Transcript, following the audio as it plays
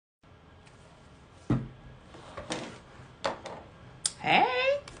Hey,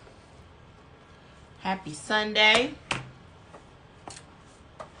 happy Sunday.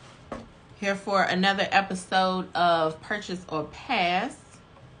 Here for another episode of Purchase or Pass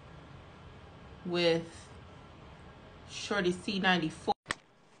with Shorty C94.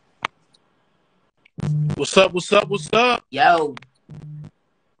 What's up? What's up? What's up? Yo.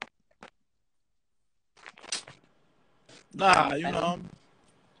 Nah, just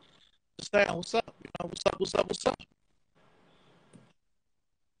saying, what's up? What's up? What's up? What's up?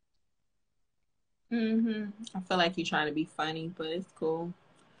 I feel like you're trying to be funny, but it's cool.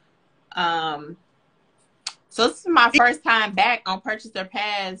 So this is my first time back on Purchase or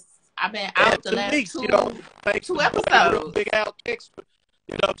Pass. I've been out the 2 last weeks, thanks two to episodes. Big Al Kicks,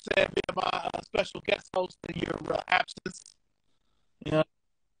 you know what I'm saying, being my special guest host in your absence.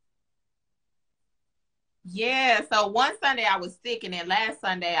 Yeah, so one Sunday I was sick, and then last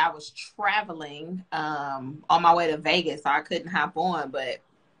Sunday I was traveling on my way to Vegas, so I couldn't hop on, but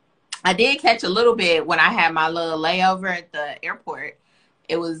I did catch a little bit when I had my little layover at the airport.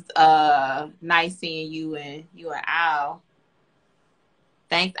 It was nice seeing you and Al.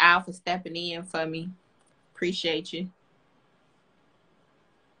 Thanks, Al, for stepping in for me. Appreciate you.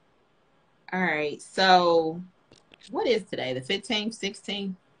 All right, so what is today? The 15th,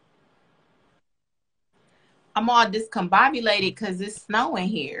 16th? I'm all discombobulated because it's snowing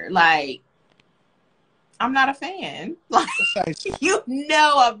here. Like, I'm not a fan. Like, you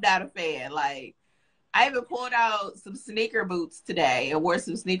know I'm not a fan. Like, I even pulled out some sneaker boots today and wore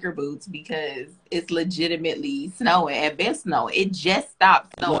some sneaker boots because it's legitimately snowing and been snowing. It just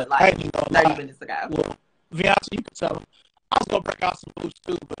stopped snowing like 30 minutes ago. Well, Vianca, you can tell them. I was going to break out some boots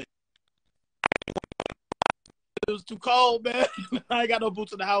too, but it was too cold, man. I ain't got no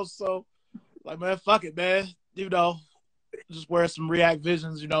boots in the house, so like, man, fuck it, man. Just wear some React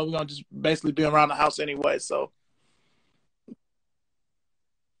Visions. We're going to just basically be around the house anyway, so.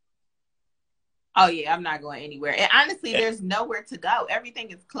 Oh, yeah, I'm not going anywhere. And honestly, there's nowhere to go.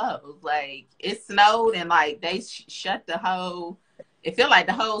 Everything is closed. Like, it snowed and, like, they shut the whole... It feel like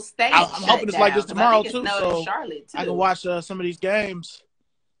the whole state I'm hoping it's like this tomorrow, too, so in Charlotte, too. I can watch some of these games,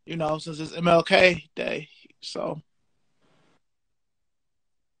 since it's MLK Day, so.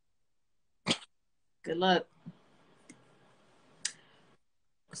 Good luck.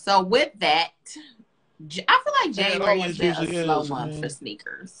 So with that, I feel like January has been a slow month for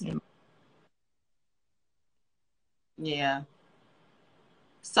sneakers. Yeah.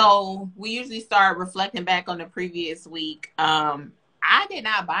 So we usually start reflecting back on the previous week. I did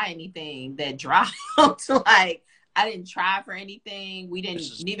not buy anything that dropped. Like, I didn't try for anything.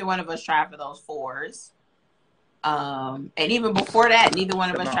 Neither one of us tried for those 4s. And even before that, neither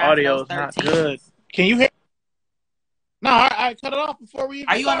one of us tried for those 13s. Not good. Can you hear? No, I cut it off before we even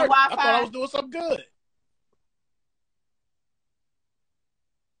started. Are you on the Wi-Fi? I thought I was doing something good.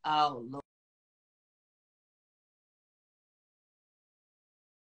 Oh, Lord.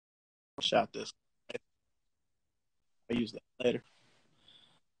 Shot this. I'll use that later.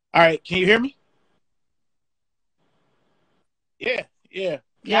 All right, can you hear me? Yeah. Yeah,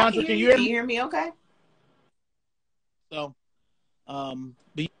 can you hear me? Can you hear me okay? So, I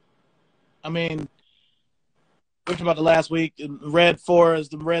mean, talking about the last week, the Red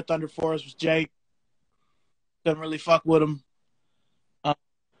Thunder Forest was Jake. Couldn't really fuck with him.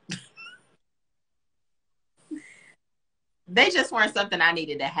 They just weren't something I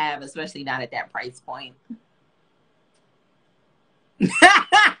needed to have, especially not at that price point.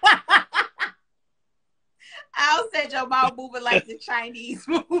 Al said your mouth moving like the Chinese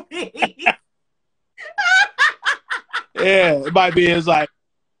movie. Yeah, it might be. It's like,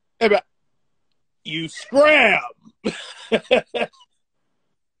 you scram.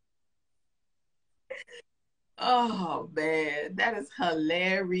 Oh man, that is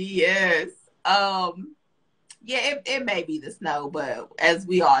hilarious. Yeah, it may be the snow, but as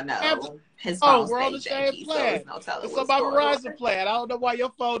we all know, his phone we're on the same plan. So no telling it's on my Verizon plan. I don't know why your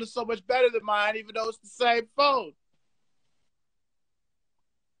phone is so much better than mine, even though it's the same phone.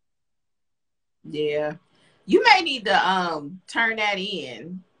 Yeah, you may need to turn that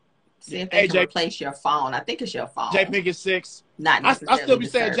in. See if they can replace your phone. I think it's your phone. Jake Pickett 6. Not necessarily. I still be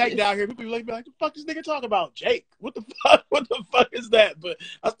saying Jake down here. People be like, the fuck this nigga talking about? Jake? What the fuck? What the fuck is that? But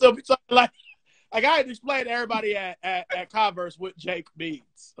I still be talking like I had to explain to everybody at Converse what Jake means.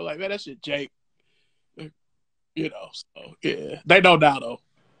 So like, man, that shit Jake. So yeah. They know now though.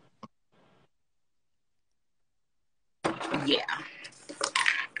 Yeah.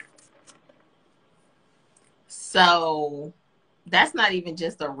 So that's not even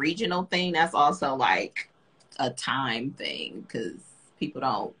just a regional thing. That's also like a time thing because people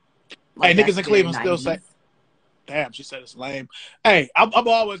don't. Hey, niggas in Cleveland still say. Damn, she said it's lame. Hey, I'm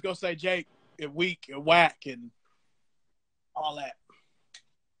always gonna say Jake and weak and whack and all that.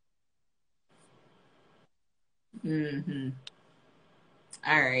 Mm-hmm.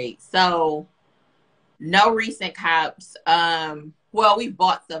 All right. So no recent cops. Well, we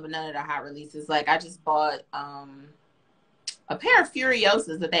bought some, but none of the hot releases. Like I just bought a pair of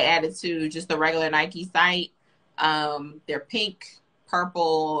Furiosas that they added to just the regular Nike site. They're pink,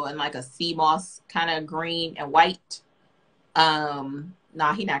 purple, and like a sea moss kind of green and white.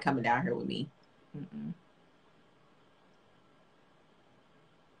 Nah, he not coming down here with me. Mm-mm.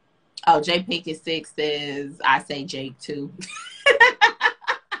 Oh, J Pink is 6 says I say Jake too.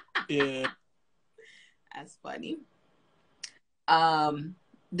 Yeah. That's funny.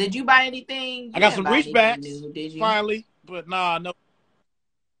 Did you buy anything? I got some reach backs new, did you? finally, but nah, no.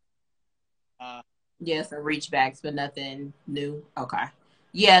 Yeah, some reach backs, but nothing new. Okay.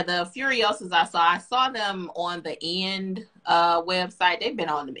 Yeah, the Furiosas I saw them on the End website. They've been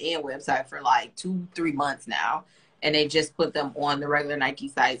on the End website for like 2-3 months now, and they just put them on the regular Nike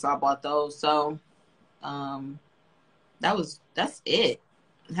site. So I bought those. So that's it.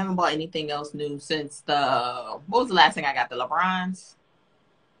 I haven't bought anything else new since what was the last thing I got? The LeBrons.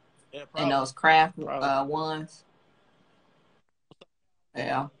 Yeah, and those craft ones.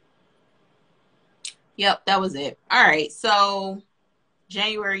 Yeah. Yep, that was it. All right, so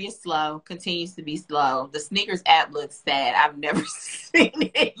January is slow, continues to be slow. The sneakers app looks sad. I've never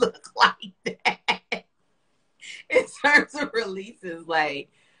seen it look like that in terms of releases. Like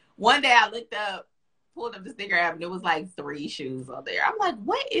one day I pulled up the sneaker app, and it was like 3 shoes on there. I'm like,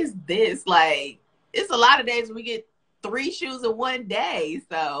 what is this? Like, it's a lot of days we get 3 shoes in one day.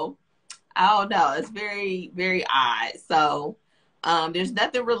 So I don't know. It's very, very odd. So there's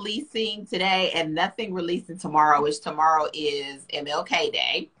nothing releasing today and nothing releasing tomorrow, which tomorrow is MLK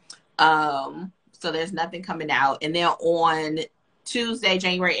Day. So there's nothing coming out. And then on Tuesday,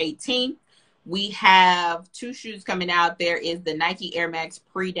 January 18th, we have 2 shoes coming out. There is the Nike Air Max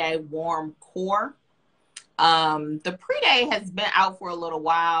Pre-Day Warm Core. The Pre-Day has been out for a little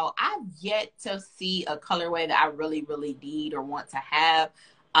while. I've yet to see a colorway that I really, really need or want to have.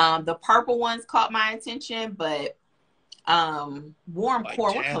 The purple ones caught my attention, but warm like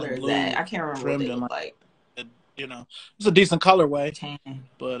core, what color is that? I can't remember what they look like. You know, it's a decent colorway,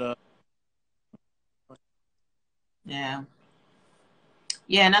 but yeah,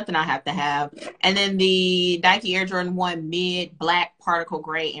 nothing I have to have. And then the Nike Air Jordan 1 Mid Black, Particle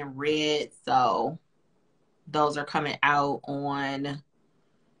Gray, and Red. So those are coming out on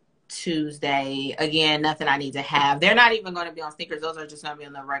Tuesday. Again, nothing I need to have. They're not even going to be on sneakers. Those are just going to be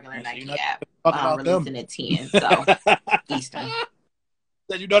on the regular Nike app. Releasing at 10, so Eastern.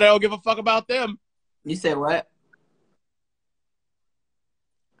 Said you know they don't give a fuck about them. You said what?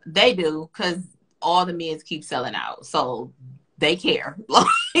 They do, because all the mids keep selling out, so they care.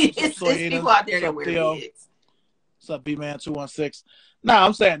 it's people out there that wear mids. What's up, B-Man 216? Nah,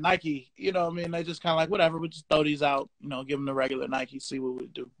 I'm saying Nike. You know what I mean? They just kind of like, whatever, we just throw these out. You know, give them the regular Nike, see what we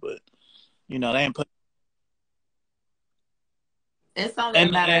do. But, you know, they ain't put. It's only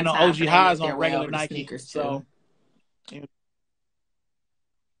a matter of time OG highs on regular Nike. So,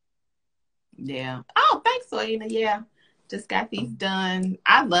 yeah. Oh, thanks, Selena. Yeah. Just got these done.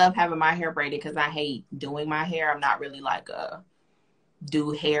 I love having my hair braided because I hate doing my hair. I'm not really like a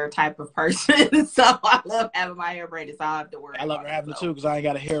do hair type of person. So I love having my hair braided, so I don't have to worry. I love having it too because I ain't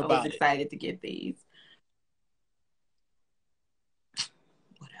got to hear about it. I was excited to get these.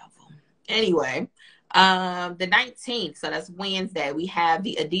 Whatever. Anyway, the 19th, so that's Wednesday, we have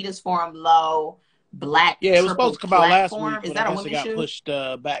the Adidas Forum Low Black. Yeah, it was supposed to come out last week. Is that a women's shoe? It got pushed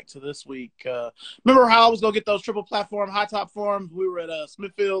back to this week. Remember how I was going to get those triple platform high top forms? We were at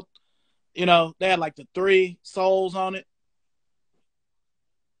Smithfield. You know, they had like the 3 soles on it.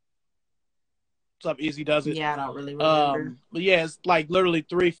 What's up, Easy Does It? Yeah, I don't really remember. But yeah, it's like literally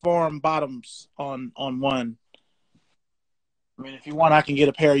 3 forum bottoms on one. I mean, if you want, I can get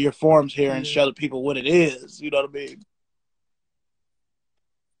a pair of your forms here and show the people what it is. You know what I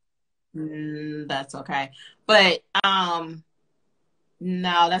mean? That's okay. But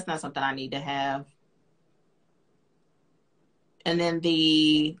no, that's not something I need to have. And then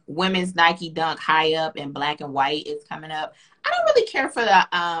the women's Nike Dunk High Up in black and white is coming up. I don't really care for the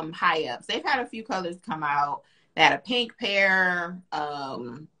high ups. They've had a few colors come out. They had a pink pair,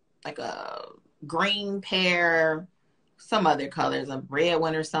 like a green pair, some other colors, a red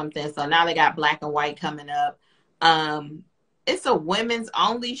one or something. So now they got black and white coming up. It's a women's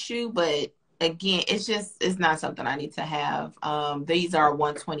only shoe, but again, it's not something I need to have. These are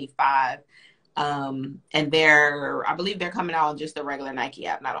 125. And I believe they're coming out on just the regular Nike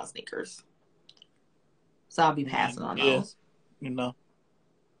app, not on sneakers. So I'll be I mean, passing on yeah, those. you know.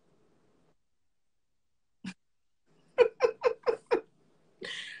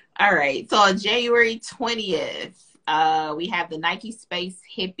 All right. So on January 20th, we have the Nike Space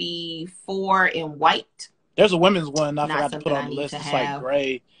Hippie 4 in white. There's a women's one I Not forgot to put something on I the need list. to It's like have.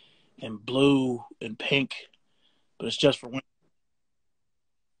 gray and blue and pink, but it's just for women.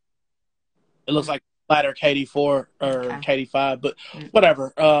 It looks like ladder KD4 or Okay. KD5, but Mm.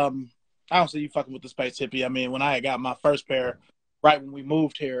 whatever. I don't see you fucking with the Space Hippie. I mean, when I had got my first pair, right when we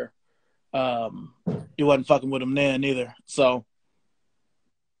moved here, um, you wasn't fucking with them then either. So,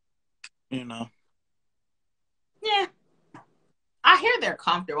 you know. Yeah. I hear they're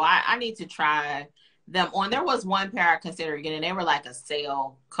comfortable. I need to try them on. There was one pair I considered getting. They were like a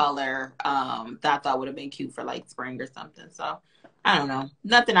sale color that I thought would have been cute for like spring or something. So I don't know.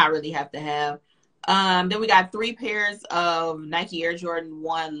 Nothing I really have to have. Then we got 3 pairs of Nike Air Jordan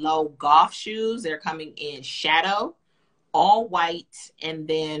 1 low golf shoes. They're coming in shadow, all white, and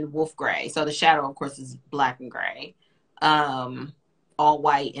then wolf gray. So the shadow, of course, is black and gray. All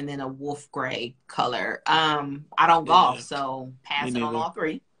white and then a wolf gray color. I don't golf, Yeah, so me passing on neither. all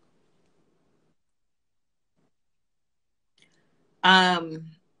 3. Um,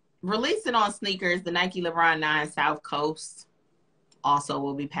 Releasing on sneakers, the Nike LeBron 9 South Coast. Also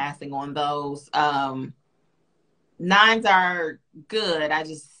will be passing on those. Nines are good. I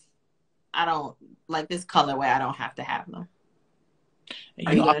don't like this colorway. I don't have to have them. And,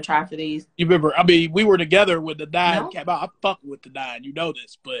 Are you gonna try for these? you remember, I mean, we were together when the 9 No? came out. I fuck with the 9, you know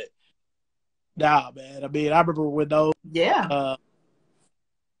this, but nah, man. I mean, I remember when those Yeah. uh,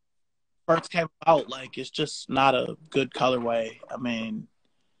 first came out, like, it's just not a good colorway. I mean,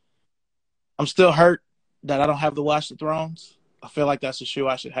 I'm still hurt that I don't have the Watch the Thrones. I feel like that's a shoe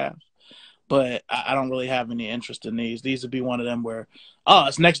I should have, but I don't really have any interest in these. These would be one of them where, oh,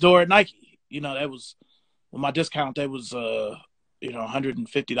 it's next door at Nike. You know, that was with my discount. They was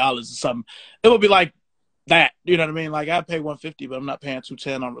 $150 or something. It would be like that. You know what I mean? Like I'd pay $150, but I'm not paying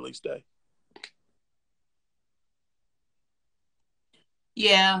 $210 on release day.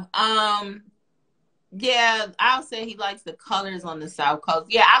 Yeah. Yeah, I'll say he likes the colors on the South Coast.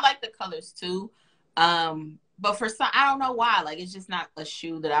 Yeah, I like the colors too. But for some, I don't know why. Like, it's just not a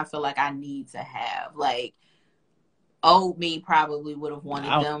shoe that I feel like I need to have. Like, old me probably would have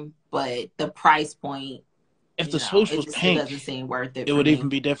wanted them, but the price point, If the swoosh was it pink, doesn't seem worth it it for would even me.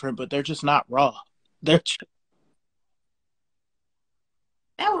 be different. But they're just not raw. They're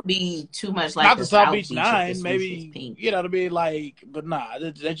That would be too much like not the the South South Beach Beach if the 9. swoosh was Maybe pink. you know what I mean. Like, but nah,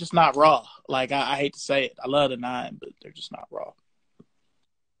 they're just not raw. Like I hate to say it, I love the 9, but they're just not raw.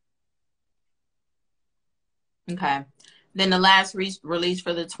 Okay. Then the last release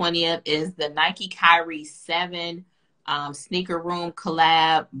for the 20th is the Nike Kyrie 7 Sneaker Room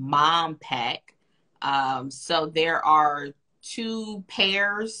Collab Mom Pack. So there are 2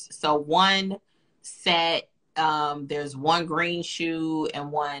 pairs. So one set, there's one green shoe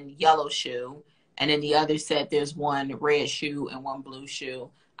and one yellow shoe. And in the other set, there's one red shoe and one blue shoe.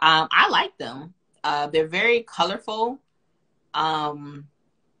 I like them. They're very colorful. Um,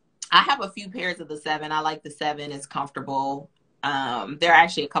 I have a few pairs of the 7. I like the 7. It's comfortable. There are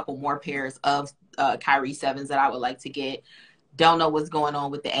actually a couple more pairs of Kyrie 7s that I would like to get. Don't know what's going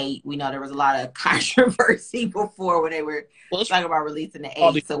on with the 8. We know there was a lot of controversy before when they were talking about releasing the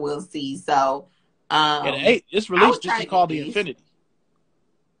 8, so we'll see. So, yeah, the 8, it's I would released. This try is to get called the these. Infinity.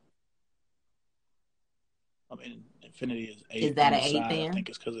 I mean, Infinity is 8 Is that on an the 8 side. I then? think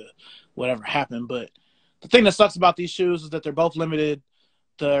it's because of whatever happened. But the thing that sucks about these shoes is that they're both limited.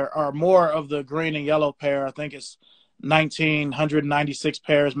 There are more of the green and yellow pair. I think it's 1,996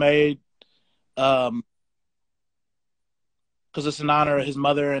 pairs made. Because it's in honor of his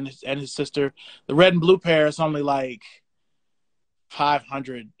mother and his sister. The red and blue pair is only like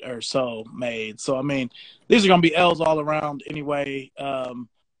 500 or so made. So I mean, these are gonna be L's all around anyway. Oh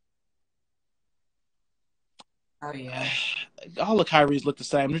yeah. All the Kyries look the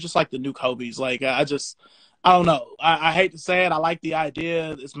same. They're just like the new Kobe's. Like I don't know. I hate to say it. I like the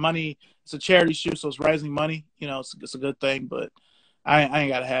idea. It's money. It's a charity shoe, so it's raising money. You know, it's a good thing. But I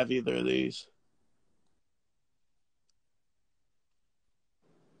ain't gotta have either of these.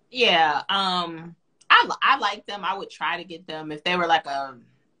 Yeah. I like them. I would try to get them if they were like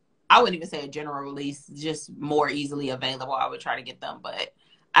I wouldn't even say a general release, just more easily available. I would try to get them, but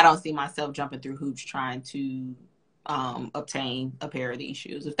I don't see myself jumping through hoops trying to obtain a pair of these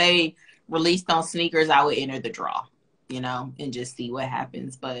shoes. If they released on sneakers, I would enter the draw, and just see what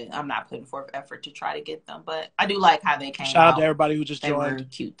happens. But I'm not putting forth effort to try to get them. But I do like how they came Shout out to out. everybody who just They were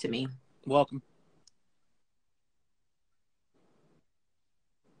joined. cute to me. Welcome.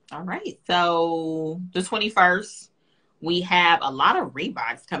 All right. So the 21st, we have a lot of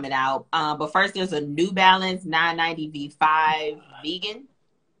Reeboks coming out. But first, there's a New Balance 990 V5 vegan.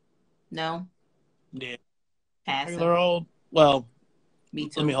 No, Yeah. passing. Regular old. Well, Me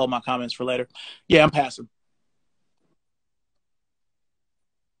too. let me hold my comments for later. Yeah, I'm passing.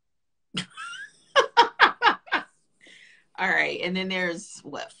 All right, and then there's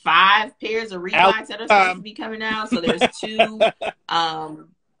what, 5 pairs of Reeboks that are supposed to be coming out. So there's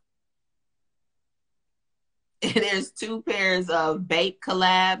there's 2 pairs of Bape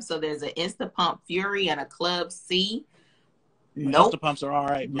collabs. So there's an Insta Pump Fury and a Club C. Nope. Insta Pumps are all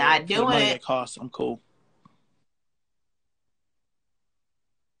right. Not doing the money it. They cost, I'm cool.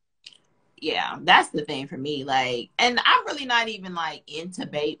 Yeah, that's the thing for me. Like, and I'm really not even like into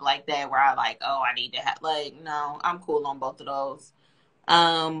Bape like that, where I like, oh, I need to have, like, no, I'm cool on both of those.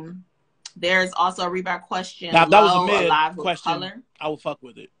 There's also a Reebok Question now, if that was a mid question, color, I would fuck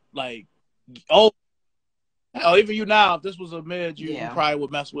with it. Like, oh, hell, even you now, if this was a mid, you probably would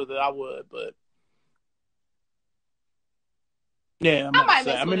mess with it. I would, but yeah, I might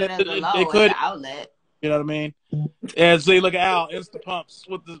mess with it as a low it could at the outlet. You know what I mean? And see, look at Al, Insta Pumps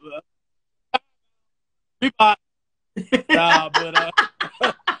with the Reebok. Nah, but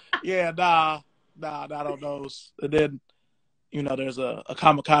yeah, not on those. And then, you know, there's a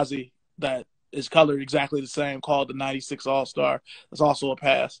Kamikaze that is colored exactly the same called the 96 All-Star. That's also a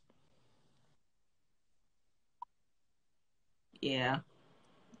pass. Yeah.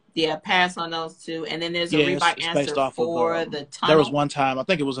 Yeah, pass on those 2. And then there's a Reebok answer for the tunnel. There was one time, I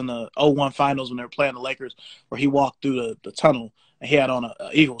think it was in the 01 finals when they were playing the Lakers, where he walked through the tunnel and he had on a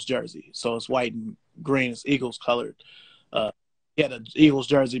Eagles jersey. So it's white and green. It's Eagles colored. He had an Eagles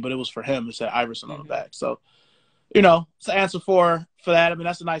jersey, but it was for him. It said Iverson on the back. So, you know, it's an answer for that. I mean,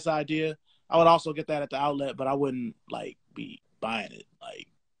 that's a nice idea. I would also get that at the outlet, but I wouldn't, like, be buying it. Like,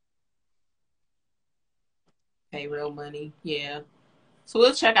 pay real money. Yeah. So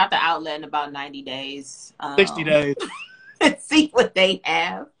we'll check out the outlet in about 90 days. 60 days. See what they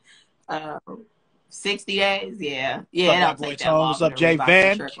have. 60 days? Yeah. Yeah, it'll take that long. What's up, Jay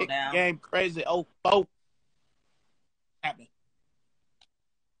Van? Kick game crazy. Oh. Happening.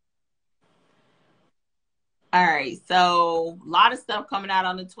 All right. So a lot of stuff coming out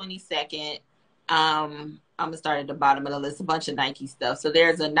on the 22nd. I'm going to start at the bottom of the list. A bunch of Nike stuff. So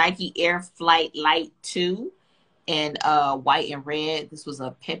there's a Nike Air Flight Lite 2. In white and red. This was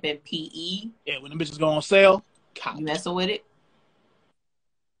a Pippin PE. Yeah, when the bitches go on sale, you messing with it?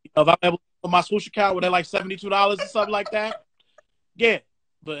 You know, if I'm able to put my swoosh account where they're like $72 or something like that, yeah.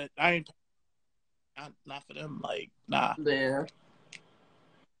 But I ain't not for them. Like, nah. Yeah.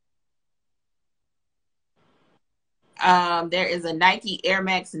 There is a Nike Air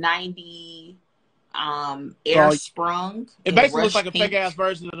Max 90 Air Sprung. It basically looks like a fake ass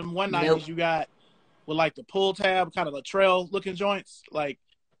version of them 190s you got. With like the pull tab, kind of the trail looking joints, like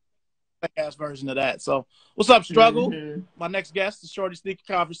fake ass version of that. So, what's up, Struggle? Mm-hmm. My next guest, the Shorty Sneaker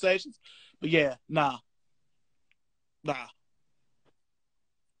Conversations. But yeah, nah.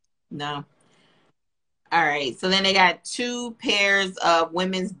 No. All right. So then they got 2 pairs of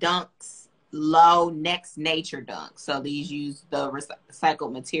women's Dunks Low Next Nature Dunks. So these use the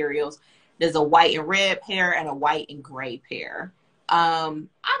recycled materials. There's a white and red pair and a white and gray pair.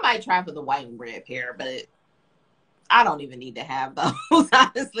 I might try for the white and red pair, but I don't even need to have those.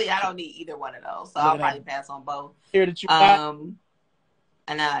 Honestly, I don't need either one of those. So I'll probably pass on both. Here that you got.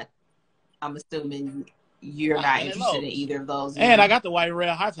 And I'm assuming you're not interested in either of those. And I got the white and red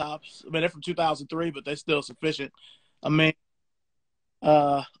high tops. I mean, they're from 2003, but they're still sufficient. I mean,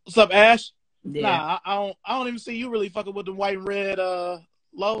 what's up, Ash? Yeah. Nah, I don't even see you really fucking with the white and red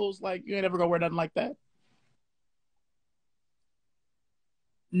lows. Like, you ain't ever gonna wear nothing like that.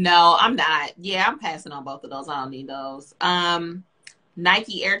 No, I'm not. Yeah, I'm passing on both of those. I don't need those.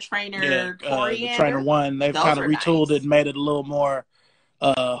 Nike Air Trainer Coriander. The Trainer 1, they've kind of retooled it and made it a little more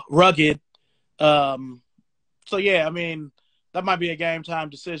rugged. So, yeah, I mean, that might be a game time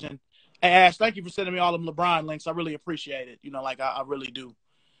decision. Hey, Ash, thank you for sending me all them LeBron links. I really appreciate it. You know, like, I really do.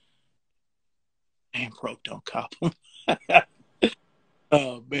 Damn, broke, don't cop them.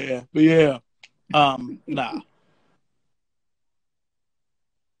 Oh, man. But, yeah, nah.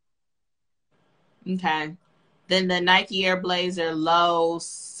 Okay. Then the Nike Air Blazer Low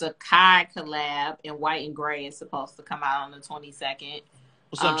Sakai collab in white and gray is supposed to come out on the 22nd.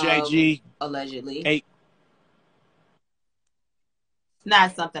 What's up, JG? Allegedly. 8.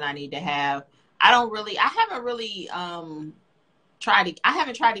 Not something I need to have. I haven't really tried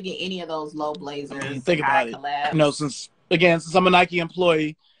to get any of those low Blazers. I mean, think about it. Collabs. You know, since I'm a Nike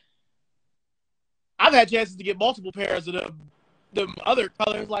employee, I've had chances to get multiple pairs of them the other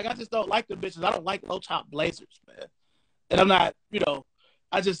colors. Like, I just don't like the bitches. I don't like low top blazers, man. And I'm not,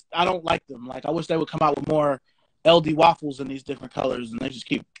 I don't like them. Like, I wish they would come out with more LD waffles in these different colors, and they just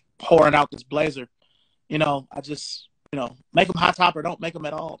keep pouring out this blazer. I just, make them high top or don't make them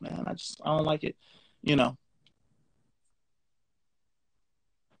at all, man. I don't like it.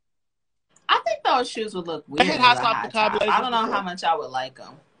 I think those shoes would look They weird had as high a top high the Kai top. I don't know before. how much I would like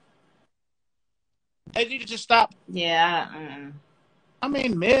them. They need to just stop. Yeah. I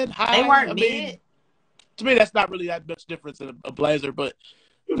mean, mid, high. They weren't mid. To me, that's not really that much difference in a blazer, but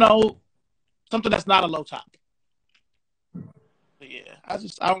something that's not a low top. But yeah, I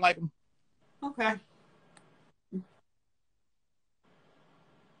don't like them. Okay.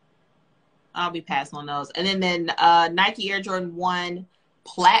 I'll be passing on those. And then Nike Air Jordan 1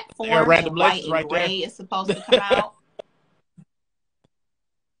 platform in white and gray is supposed to come out.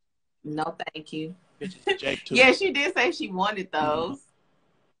 No, thank you. Yeah, she did say she wanted those.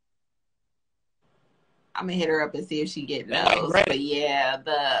 I'm gonna hit her up and see if she get those. But yeah,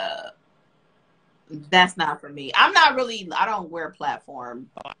 that's not for me. I don't wear platform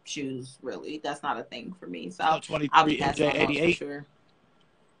shoes really. That's not a thing for me. So I'll be passing on those for sure.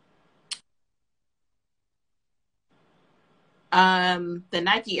 The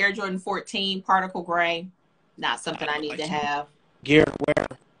Nike Air Jordan 14 particle gray, not something I need to have. Gear wear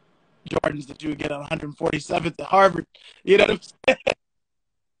Jordans that you would get on 147th at Harvard. You know what I'm saying?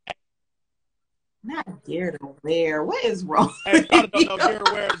 Not gear to wear. What is wrong? Hey, I don't know. Gear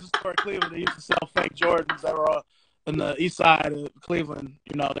wear is a store in Cleveland. They used to sell fake Jordans that were on the east side of Cleveland.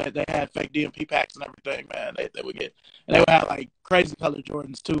 They had fake DMP packs and everything, man. They would get, and they would have like crazy colored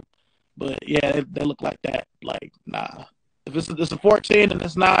Jordans too. But yeah, they look like that. Like, nah. If it's a 14 and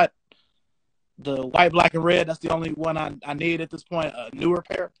it's not the white, black, and red, that's the only one I need at this point, a newer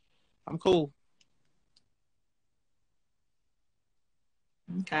pair, I'm cool.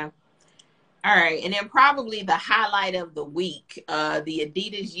 Okay. All right. And then probably the highlight of the week, the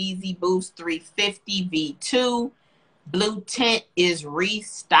Adidas Yeezy Boost 350 V2 blue tint is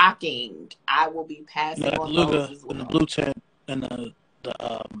restocking. I will be passing on those as well. And the blue tint and the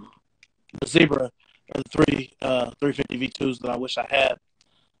zebra are the 350 V2s that I wish I had.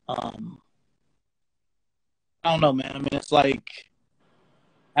 I don't know, man. I mean, it's like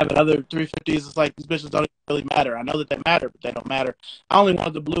having other 350s. It's like these bitches don't really matter. I know that they matter, but they don't matter. I only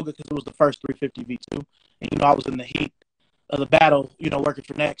wanted the Beluga because it was the first 350 V2. And, I was in the heat of the battle, working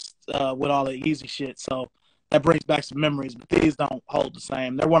for Next with all the Yeezy shit. So that brings back some memories. But these don't hold the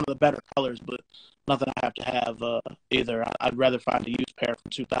same. They're one of the better colors, but nothing I have to have either. I'd rather find a used pair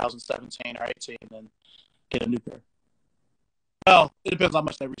from 2017 or 18 than get a new pair. Well, it depends how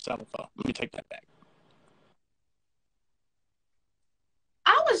much they resell them for. Let me take that back.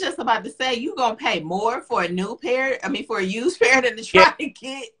 I was just about to say, you gonna pay more for a new pair? I mean, for a used pair than to try to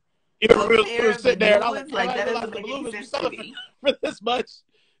get a pair of sitting there, and I was like, that doesn't make any sense to me. For this much,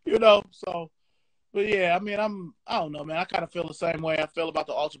 So, but yeah, I mean, I don't know, man. I kind of feel the same way I feel about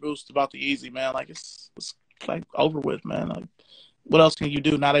the Ultra Boost, about the Yeezy, man. Like it's like over with, man. Like, what else can you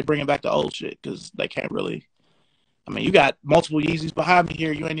do now? They bringing back the old shit because they can't really. I mean, you got multiple Yeezys behind me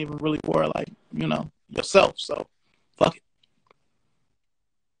here. You ain't even really wore like yourself. So, fuck it.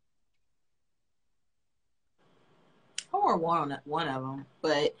 Or one of them,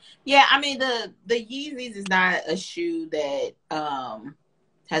 but yeah, I mean the Yeezys is not a shoe that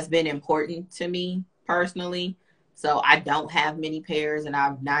has been important to me personally, so I don't have many pairs, and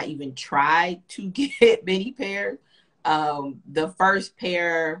I've not even tried to get many pairs. The first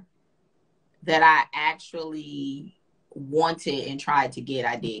pair that I actually wanted and tried to get,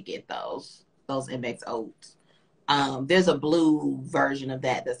 I did get those MX Oats. There's a blue version of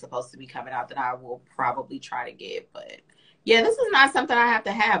that that's supposed to be coming out that I will probably try to get. But yeah, this is not something I have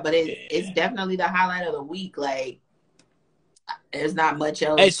to have, but it's definitely the highlight of the week. Like, there's not much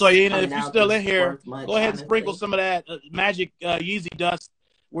else. Hey, Soyina, if you're still in here, go ahead and sprinkle some of that magic Yeezy dust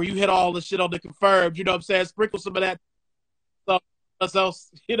where you hit all the shit on the Confirmed. You know what I'm saying? Sprinkle some of that stuff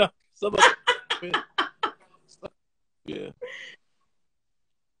else, some of it. Yeah.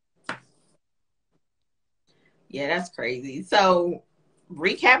 Yeah, that's crazy. So,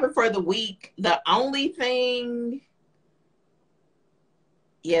 recapping for the week, the only thing,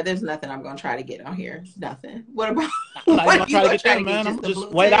 there's nothing I'm gonna try to get on here. Nothing. What about? I'm not gonna try to get them, man. I'm just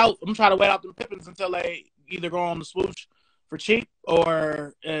wait out. I'm trying to wait out the Pippins until they either go on the swoosh for cheap,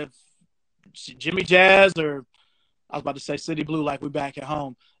 or if Jimmy Jazz, or I was about to say City Blue, like we back at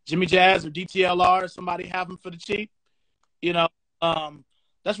home. Jimmy Jazz or DTLR, somebody have them for the cheap.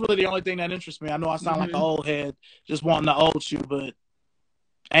 That's really the only thing that interests me. I know I sound like an old head, just wanting the old shoe, but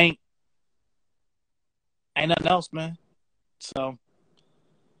ain't nothing else, man. So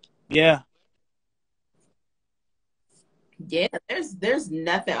yeah. Yeah, there's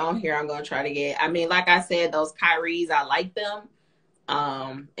nothing on here I'm gonna try to get. I mean, like I said, those Kyries, I like them.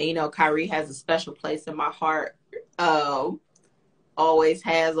 And, you know, Kyrie has a special place in my heart. Always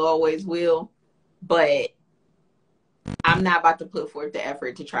has, always will. But I'm not about to put forth the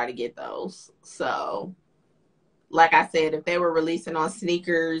effort to try to get those. So, like I said, if they were releasing on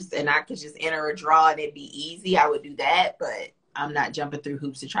sneakers and I could just enter a draw and it'd be easy, I would do that. But I'm not jumping through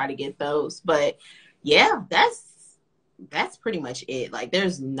hoops to try to get those. But yeah, that's pretty much it. Like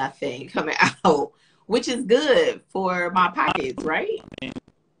there's nothing coming out, which is good for my pockets, right?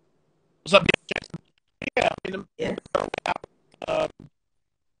 What's up, Jackson? Yeah, Yeah. I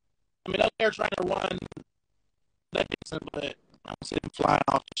mean, they're trying to run that decent, but I don't see them flying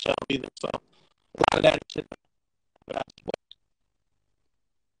off the shelf either. So a lot of that shit.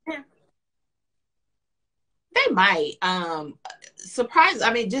 They might. Surprise.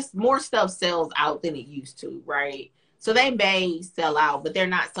 I mean, just more stuff sells out than it used to, right? So they may sell out, but they're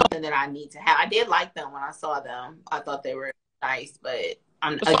not something that I need to have. I did like them when I saw them. I thought they were nice, but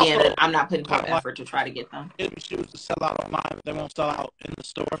It's also I'm not putting kind forth of like effort to try to get them. shoes to sell out online, but they won't sell out in the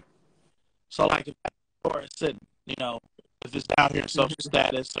store. So like if that store is sitting, you know, if it's down here in social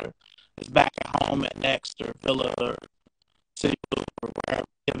status or it's back at home at Next or Villa or City Blue or wherever,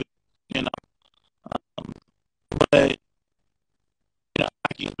 you know. But you know,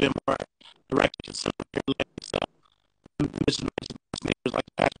 Nike's been more direct to consumer here lately. So sneakers like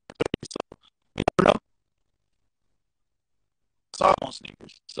Patrick. So you never know. It's all on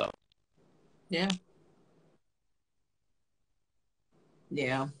sneakers. So Yeah.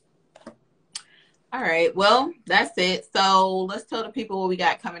 Yeah. All right. Well, that's it. So let's tell the people what we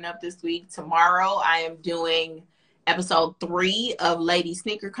got coming up this week. Tomorrow, I am doing episode 3 of Lady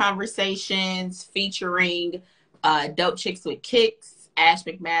Sneaker Conversations featuring Dope Chicks with Kicks, Ash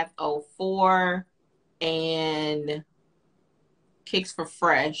McMath 04, and Kicks for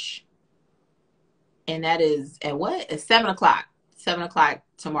Fresh. And that is at what? At 7 o'clock. 7 o'clock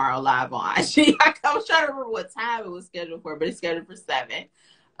tomorrow live on IG. I was trying to remember what time it was scheduled for, but it's scheduled for 7.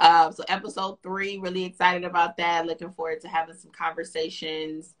 So episode 3, really excited about that. Looking forward to having some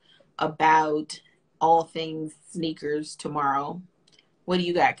conversations about all things sneakers tomorrow. What do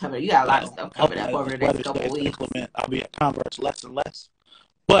you got coming? You got a lot of stuff coming up over the next couple of weeks. I'll be at Converse less and less.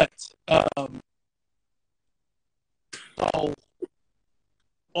 But so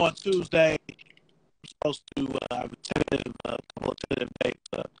on Tuesday, we're supposed to have a couple of tentative dates.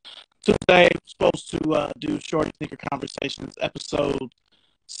 Tuesday, we're supposed to do Shorty Sneaker Conversations episode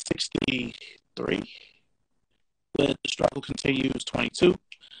 63. But the struggle continues 22.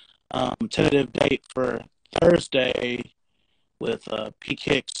 Tentative date for Thursday with P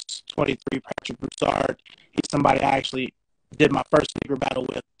Kicks 23, Patrick Broussard. He's somebody I actually did my first sneaker battle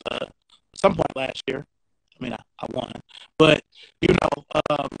with at some point last year. I mean, I won, but you know.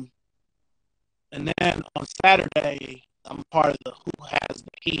 And then on Saturday, I'm part of the Who Has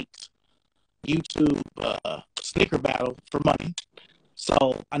the Heat YouTube sneaker battle for money.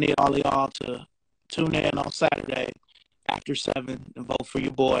 So I need all of y'all to tune in on Saturday after 7 and vote for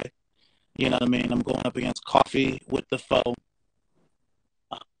your boy. You know what I mean? I'm going up against Coffee with the Foe.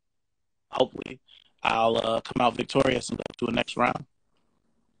 Hopefully, I'll come out victorious and go to the next round,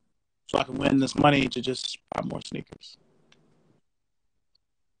 so I can win this money to just buy more sneakers.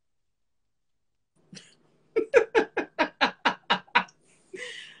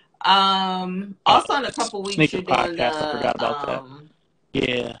 Also in a couple weeks Sneaker you're doing podcast. I forgot about that.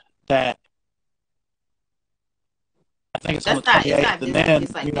 Yeah, that. I think it's on the 28th. It's not this week,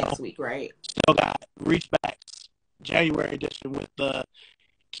 it's like you know, next week, right? still got Reachbacks January edition with the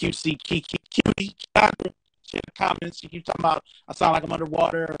QC Kiki Cutie. She in the comments, she keep talking about I sound like I'm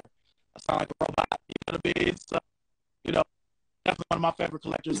underwater. I sound like a robot. You know what I mean? So, you know, definitely one of my favorite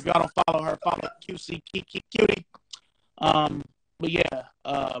collectors. If y'all don't follow her, follow QC Kiki Cutie. But yeah,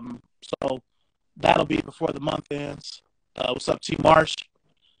 so that'll be before the month ends. What's up, T Marsh?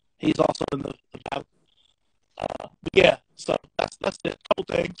 He's also in the battle. But yeah, so that's it.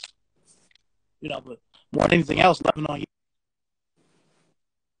 Couple things, you know, but more than anything else, loving on you.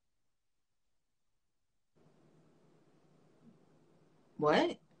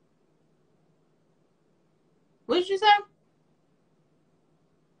 What? What did you say?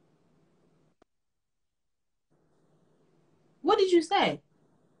 What did you say?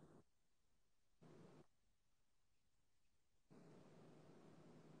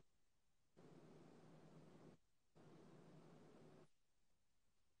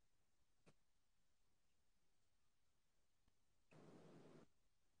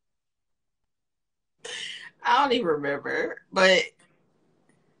 I don't even remember, but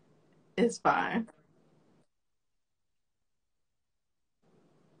it's fine.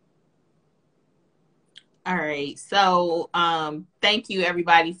 All right. So, thank you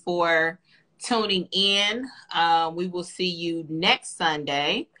everybody for tuning in. We will see you next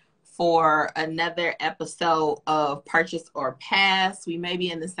Sunday for another episode of Purchase or Pass. We may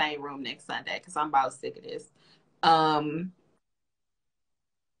be in the same room next Sunday because I'm about sick of this. Um,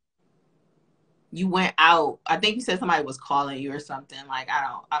 you went out. I think you said somebody was calling you or something. Like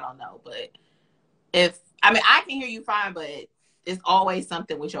I don't know. But if I mean I can hear you fine, but it's always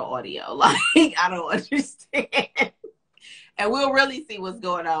something with your audio. Like I don't understand. And we'll really see what's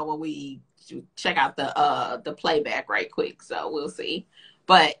going on when we check out the playback right quick. So we'll see.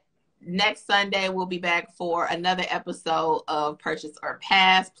 But next Sunday we'll be back for another episode of Purchase or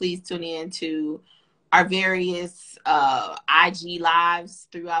Pass. Please tune in to our various IG lives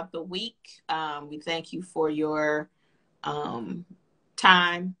throughout the week. We thank you for your um,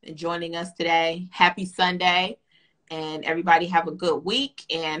 time and joining us today. Happy Sunday. And everybody have a good week.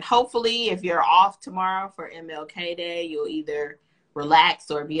 And hopefully, if you're off tomorrow for MLK Day, you'll either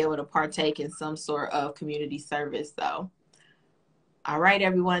relax or be able to partake in some sort of community service. So, all right,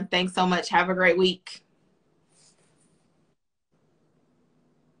 everyone. Thanks so much. Have a great week.